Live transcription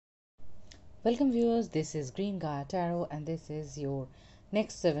Welcome viewers, this is Green Gaia Tarot and this is your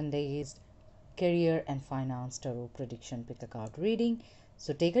next 7 days career and finance tarot prediction pick a card reading.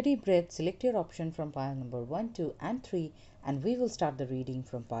 So take a deep breath, select your option from pile number 1, 2 and 3 and we will start the reading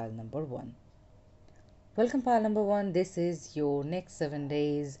from pile number 1. Welcome pile number 1, this is your next 7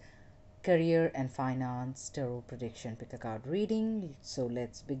 days career and finance tarot prediction pick a card reading. So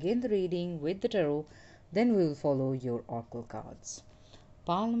let's begin the reading with the tarot, then we will follow your oracle cards.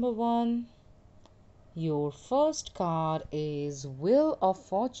 Pile number 1. Your first card is Wheel of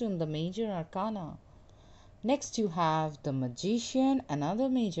Fortune, the major arcana. Next you have the Magician, another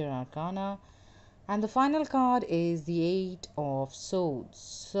major arcana. And the final card is the Eight of Swords.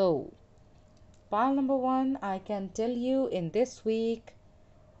 So, pile number 1, I can tell you in this week,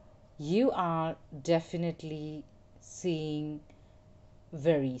 you are definitely seeing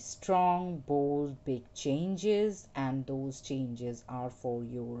very strong, bold, big changes, and those changes are for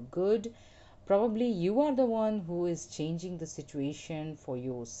your good. Probably you are the one who is changing the situation for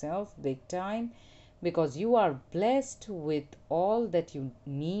yourself big time, because you are blessed with all that you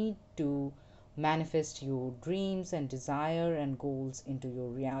need to manifest your dreams and desire and goals into your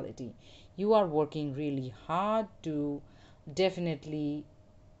reality. You are working really hard to definitely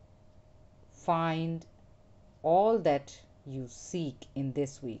find all that you seek in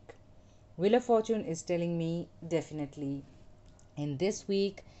this week. Wheel of Fortune is telling me definitely in this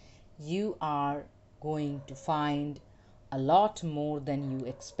week you are going to find a lot more than you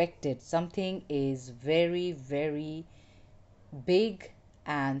expected. Something is very, very big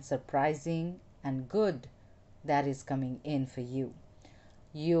and surprising and good that is coming in for you.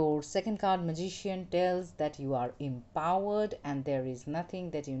 Your second card, Magician, tells that you are empowered and there is nothing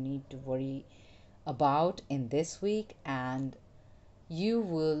that you need to worry about in this week, and you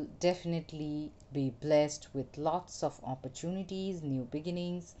will definitely be blessed with lots of opportunities, new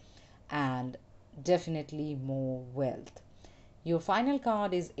beginnings, and definitely more wealth. Your final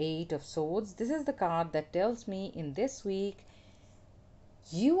card is Eight of Swords. This is the card that tells me in this week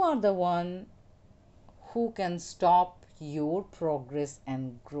you are the one who can stop your progress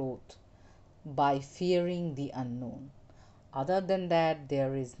and growth by fearing the unknown. Other than that,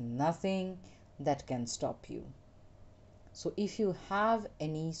 there is nothing that can stop you. So if you have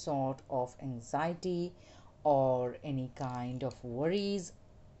any sort of anxiety or any kind of worries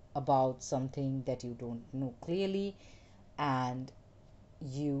about something that you don't know clearly and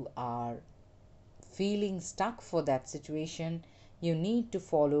you are feeling stuck for that situation, you need to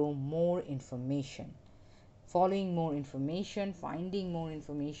follow more information. Following more information, finding more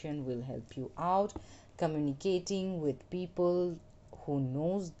information will help you out. Communicating with people who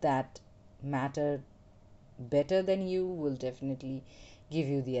knows that matter better than you will definitely give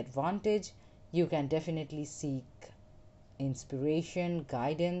you the advantage. You can definitely seek inspiration,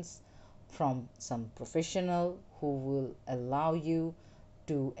 guidance from some professional who will allow you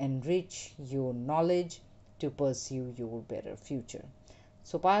to enrich your knowledge to pursue your better future.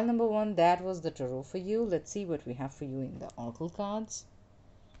 So pile number 1, that was the tarot for you. Let's see what we have for you in the oracle cards.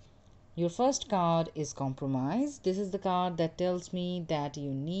 Your first card is Compromise. This is the card that tells me that you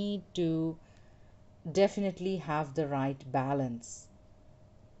need to definitely have the right balance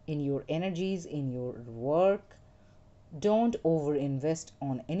in your energies, in your work. Don't overinvest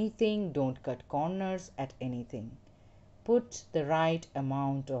on anything, don't cut corners at anything. Put the right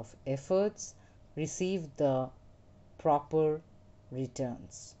amount of efforts, receive the proper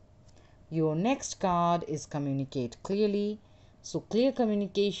returns. Your next card is Communicate Clearly. So clear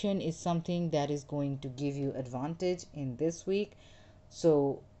communication is something that is going to give you advantage in this week.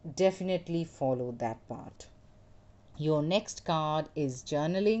 So definitely follow that part. Your next card is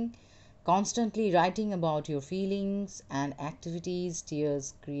Journaling. Constantly writing about your feelings and activities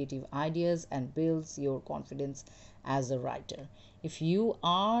steers creative ideas and builds your confidence as a writer. If you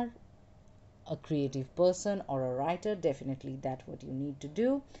are a creative person or a writer, definitely that's what you need to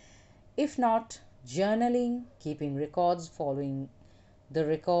do. If not, journaling, keeping records, following the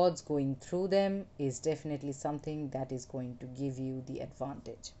records, going through them is definitely something that is going to give you the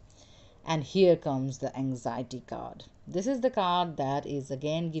advantage. And here comes the anxiety card. This is the card that is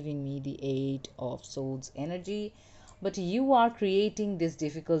again giving me the Eight of Swords energy. But you are creating this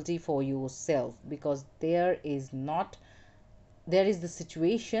difficulty for yourself because there is the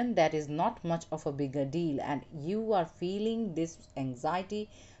situation that is not much of a bigger deal, and you are feeling this anxiety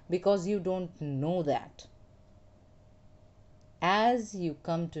because you don't know that. As you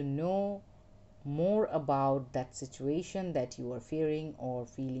come to know more about that situation that you are fearing or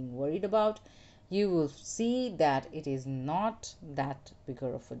feeling worried about, you will see that it is not that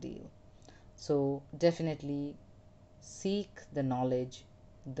bigger of a deal. So definitely seek the knowledge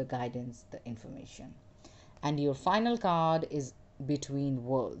the guidance, the information. And your final card is Between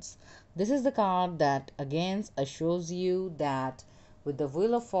Worlds. This is the card that again assures you that with the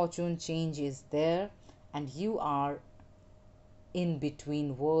Wheel of Fortune, change is there and you are in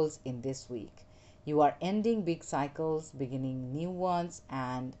between worlds in this week. You are ending big cycles, beginning new ones,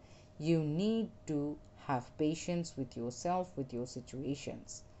 and you need to have patience with yourself, with your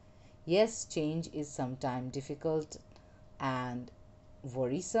situations. Yes, change is sometimes difficult and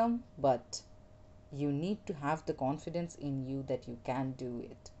worrisome, but you need to have the confidence in you that you can do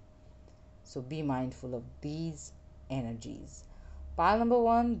it. So be mindful of these energies. Pile number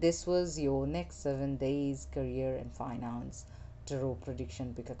one, this was your next 7 days career and finance tarot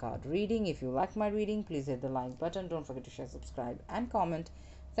prediction. Pick a card reading. If you like my reading, please hit the like button. Don't forget to share, subscribe, and comment.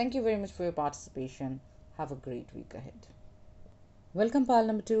 Thank you very much for your participation. Have a great week ahead. Welcome, pile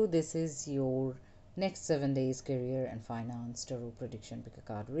number two. This is your next 7 days career and finance tarot prediction. Pick a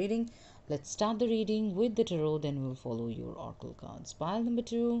card reading. Let's start the reading with the tarot, then we'll follow your oracle cards. Pile number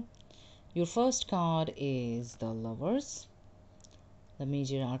two. Your first card is the Lovers, the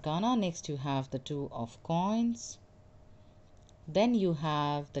major arcana. Next you have the Two of Coins. Then you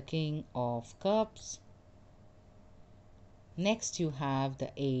have the King of Cups. Next you have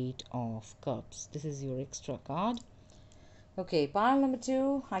the Eight of Cups. This is your extra card. Okay, pile number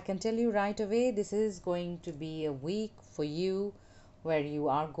two, I can tell you right away, this is going to be a week for you where you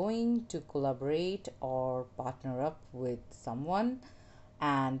are going to collaborate or partner up with someone,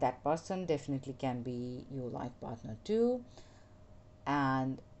 and that person definitely can be your life partner too.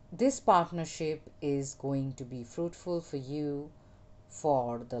 And this partnership is going to be fruitful for you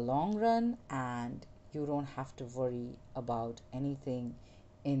for the long run, and you don't have to worry about anything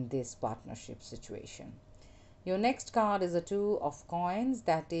in this partnership situation. Your next card is a Two of Coins.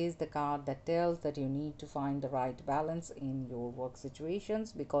 That is the card that tells that you need to find the right balance in your work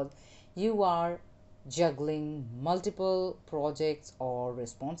situations because you are juggling multiple projects or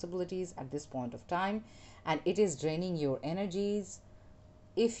responsibilities at this point of time, and it is draining your energies.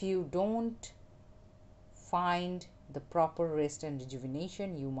 If you don't find the proper rest and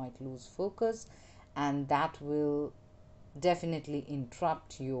rejuvenation, you might lose focus, and that will definitely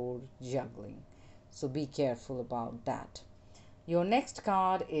interrupt your juggling. So be careful about that. Your next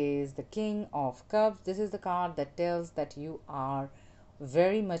card is the King of Cups. This is the card that tells that you are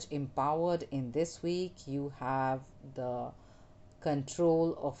very much empowered in this week. You have the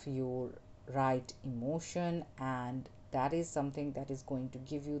control of your right emotion, and that is something that is going to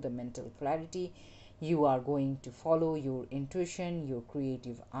give you the mental clarity. You are going to follow your intuition, your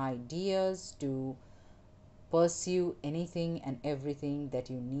creative ideas to pursue anything and everything that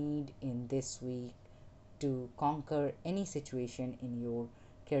you need in this week to conquer any situation in your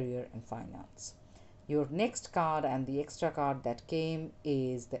career and finance. Your next card and the extra card that came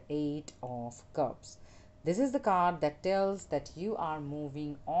is the Eight of Cups. This is the card that tells that you are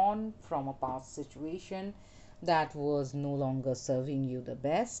moving on from a past situation that was no longer serving you the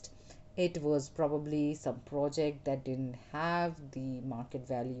best. It was probably some project that didn't have the market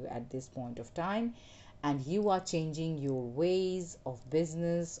value at this point of time, and you are changing your ways of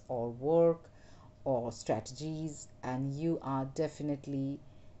business or work or strategies, and you are definitely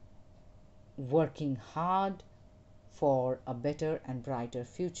working hard for a better and brighter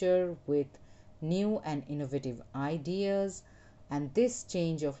future with new and innovative ideas, and this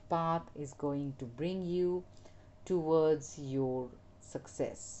change of path is going to bring you towards your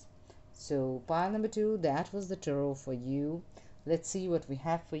success. So pile number two, that was the tarot for you. Let's see what we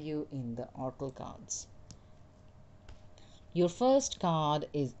have for you in the oracle cards. Your first card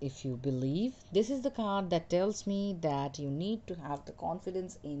is If You Believe. This is the card that tells me that you need to have the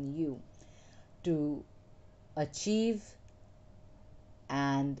confidence in you to achieve,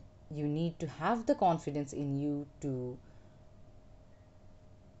 and you need to have the confidence in you to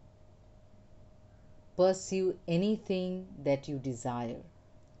pursue anything that you desire.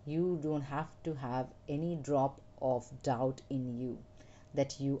 You don't have to have any drop of doubt in you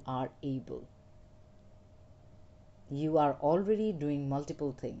that you are able. You are already doing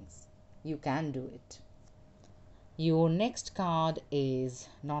multiple things. You can do it. Your next card is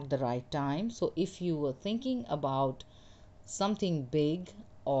Not the Right Time. So if you were thinking about something big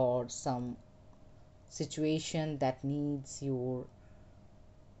or some situation that needs your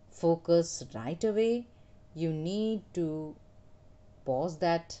focus right away, you need to pause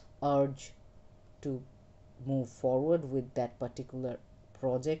that urge to move forward with that particular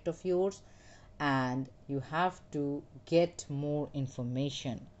project of yours, and you have to get more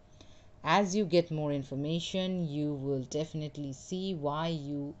information. As you get more information, you will definitely see why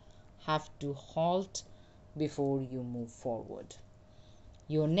you have to halt before you move forward.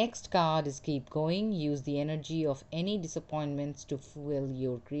 Your next card is keep going. Use the energy of any disappointments to fuel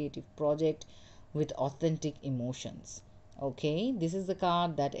your creative project with authentic emotions. Okay, this is the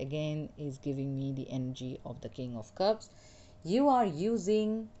card that again is giving me the energy of the King of Cups. You are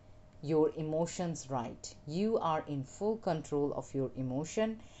using your emotions right. You are in full control of your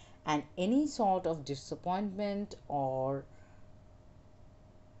emotion, and any sort of disappointment or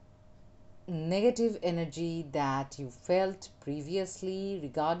negative energy that you felt previously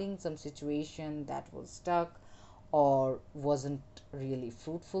regarding some situation that was stuck or wasn't really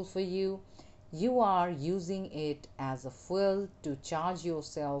fruitful for you, you are using it as a fuel to charge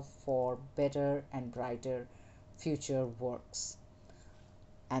yourself for better and brighter future works.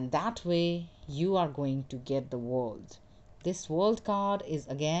 And that way, you are going to get the world. This world card is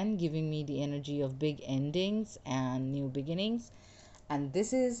again giving me the energy of big endings and new beginnings. And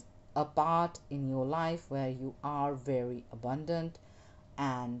this is a part in your life where you are very abundant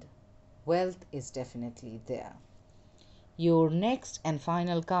and wealth is definitely there. Your next and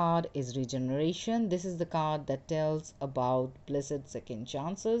final card is regeneration. This is the card that tells about blessed second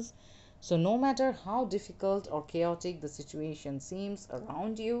chances. So, no matter how difficult or chaotic the situation seems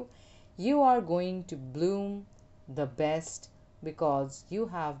around you, you are going to bloom the best because you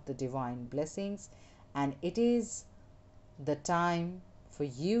have the divine blessings, and it is the time for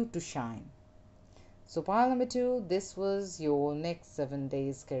you to shine. So, pile number two, this was your next 7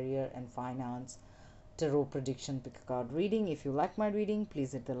 days career and finance tarot prediction pick a card reading. If you like my reading,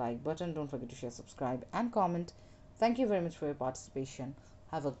 please hit the like button. Don't forget to share, subscribe, and comment. Thank you very much for your participation.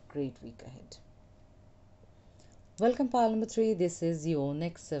 Have a great week ahead. Welcome, pile number three. This is your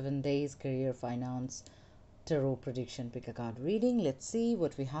next 7 days career finance tarot prediction pick a card reading. Let's see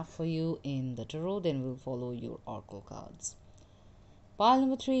what we have for you in the tarot, then we'll follow your oracle cards. Pile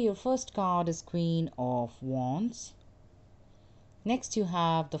number three, your first card is Queen of Wands. Next, you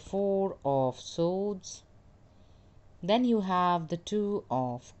have the Four of Swords. Then you have the Two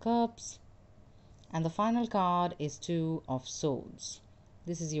of Cups. And the final card is Two of Swords.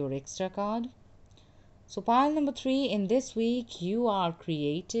 This is your extra card. So, pile number three, in this week, you are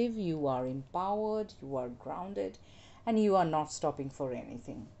creative, you are empowered, you are grounded, and you are not stopping for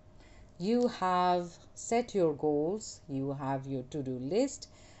anything. You have set your goals, you have your to do list,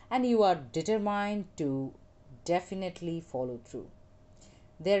 and you are determined to definitely follow through.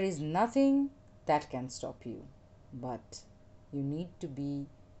 There is nothing that can stop you, but you need to be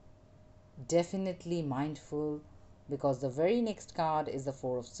definitely mindful because the very next card is the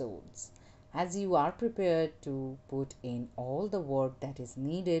Four of Swords. As you are prepared to put in all the work that is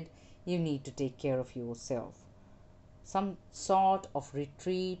needed, you need to take care of yourself. Some sort of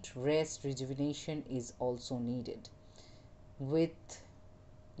retreat, rest, rejuvenation is also needed with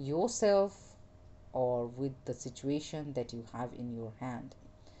yourself or with the situation that you have in your hand.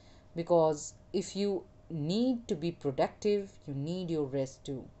 Because if you need to be productive, you need your rest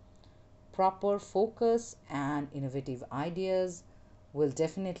too. Proper focus and innovative ideas will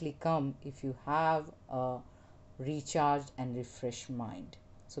definitely come if you have a recharged and refreshed mind.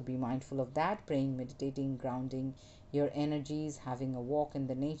 So be mindful of that. Praying, meditating, grounding your energies, having a walk in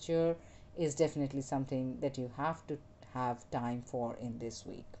the nature is definitely something that you have to have time for in this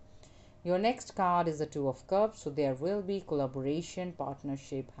week. Your next card is the Two of Cups. So there will be collaboration,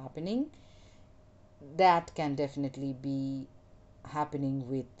 partnership happening. That can definitely be happening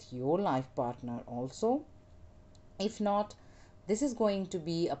with your life partner also. If not, this is going to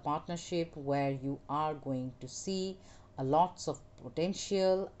be a partnership where you are going to see a lots of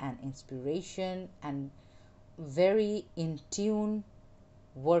potential and inspiration and very in tune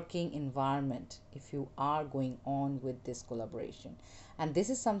working environment if you are going on with this collaboration, and this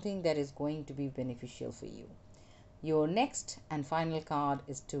is something that is going to be beneficial for you. Your next and final card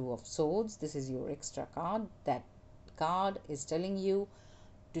is Two of Swords. This is your extra card. That card is telling you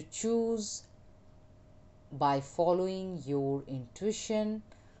to choose by following your intuition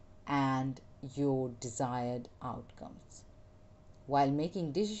and your desired outcomes. While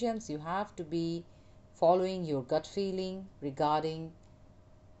making decisions, you have to be following your gut feeling regarding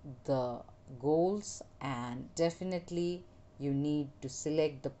the goals, and definitely you need to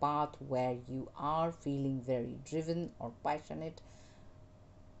select the path where you are feeling very driven or passionate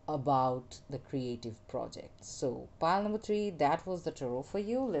about the creative project. So, pile number three, that was the tarot for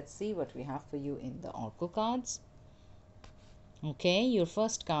you. Let's see what we have for you in the oracle cards. Okay, your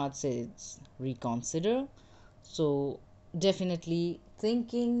first card says reconsider. So, definitely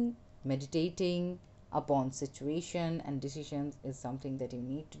thinking, meditating upon situation and decisions is something that you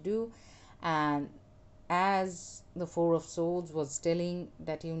need to do. And as the Four of Swords was telling,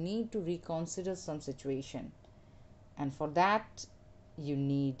 that you need to reconsider some situation, and for that you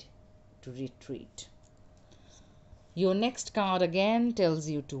need to retreat. Your next card again tells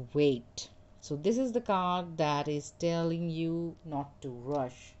you to wait. So, this is the card that is telling you not to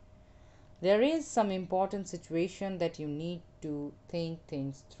rush. There is some important situation that you need to think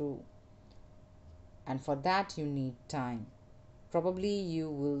things through, and for that, you need time. Probably you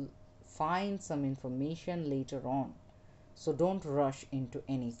will find some information later on, so don't rush into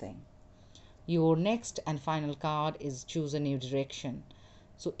anything. Your next and final card is choose a new direction.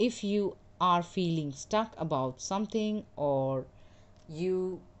 So, if you are feeling stuck about something, or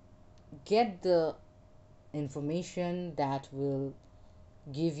you get the information that will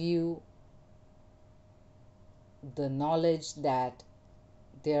give you the knowledge that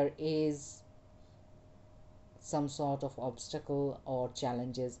there is some sort of obstacle or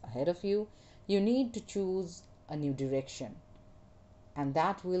challenges ahead of you, you need to choose a new direction, and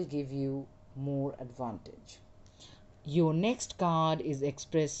that will give you more advantage. Your next card is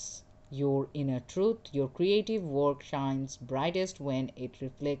express your inner truth. Your creative work shines brightest when it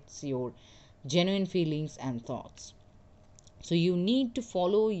reflects your genuine feelings and thoughts. So you need to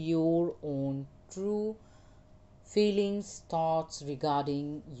follow your own true feelings, thoughts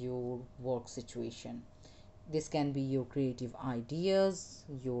regarding your work situation. This can be your creative ideas,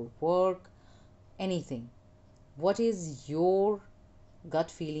 your work, anything. What is your gut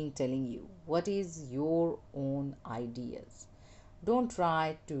feeling telling you? What is your own ideas? Don't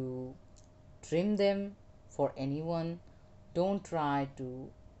try to trim them for anyone. Don't try to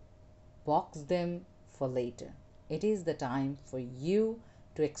box them for later. It is the time for you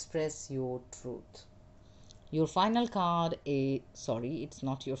to express your truth. Your final card is, sorry, it's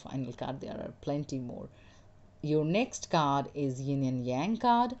not your final card, there are plenty more. Your next card is Yin and Yang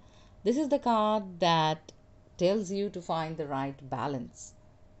card. This is the card that tells you to find the right balance.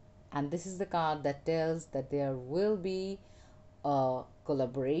 And this is the card that tells that there will be a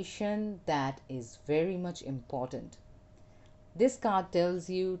collaboration that is very much important. This card tells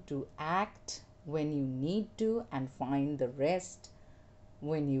you to act when you need to and find the rest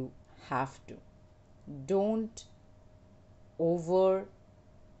when you have to. Don't over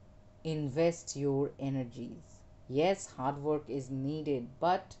invest your energies. Yes, hard work is needed,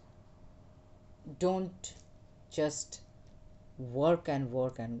 but don't just work and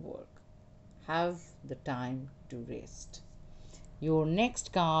work and work. Have the time to rest. Your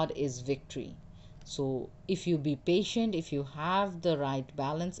next card is victory. So, if you be patient, if you have the right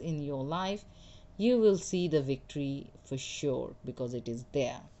balance in your life, you will see the victory for sure because it is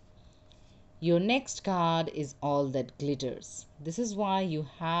there. Your next card is all that glitters. This is why you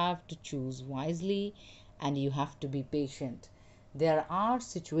have to choose wisely and you have to be patient. There are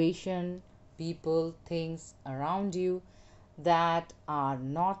situations, people, things around you that are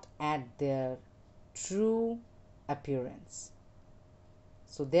not at their true appearance.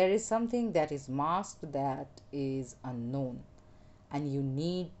 So there is something that is masked that is unknown, and you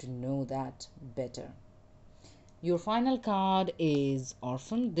need to know that better. Your final card is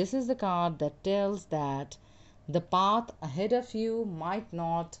Orphan. This is the card that tells that the path ahead of you might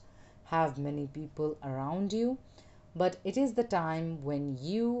not have many people around you, but it is the time when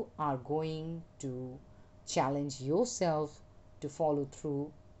you are going to challenge yourself to follow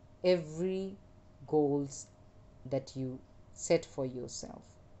through every goals that you set for yourself.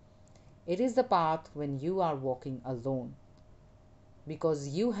 It is the path when you are walking alone because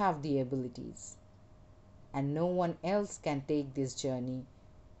you have the abilities and no one else can take this journey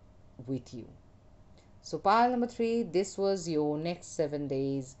with you. So, pile number 3, this was your next 7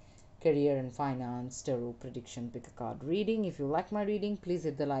 days career and finance tarot prediction pick a card reading. If you like my reading, please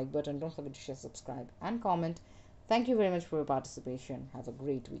hit the like button. Don't forget to share, subscribe, and comment. Thank you very much for your participation. Have a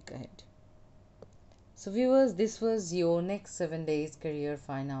great week ahead. So, viewers, this was your next 7 days career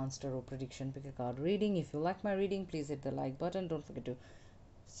finance tarot prediction pick a card reading. If you like my reading, please hit the like button. Don't forget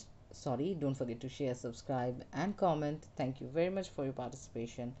to share, subscribe, and comment. Thank you very much for your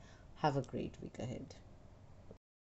participation. Have a great week ahead.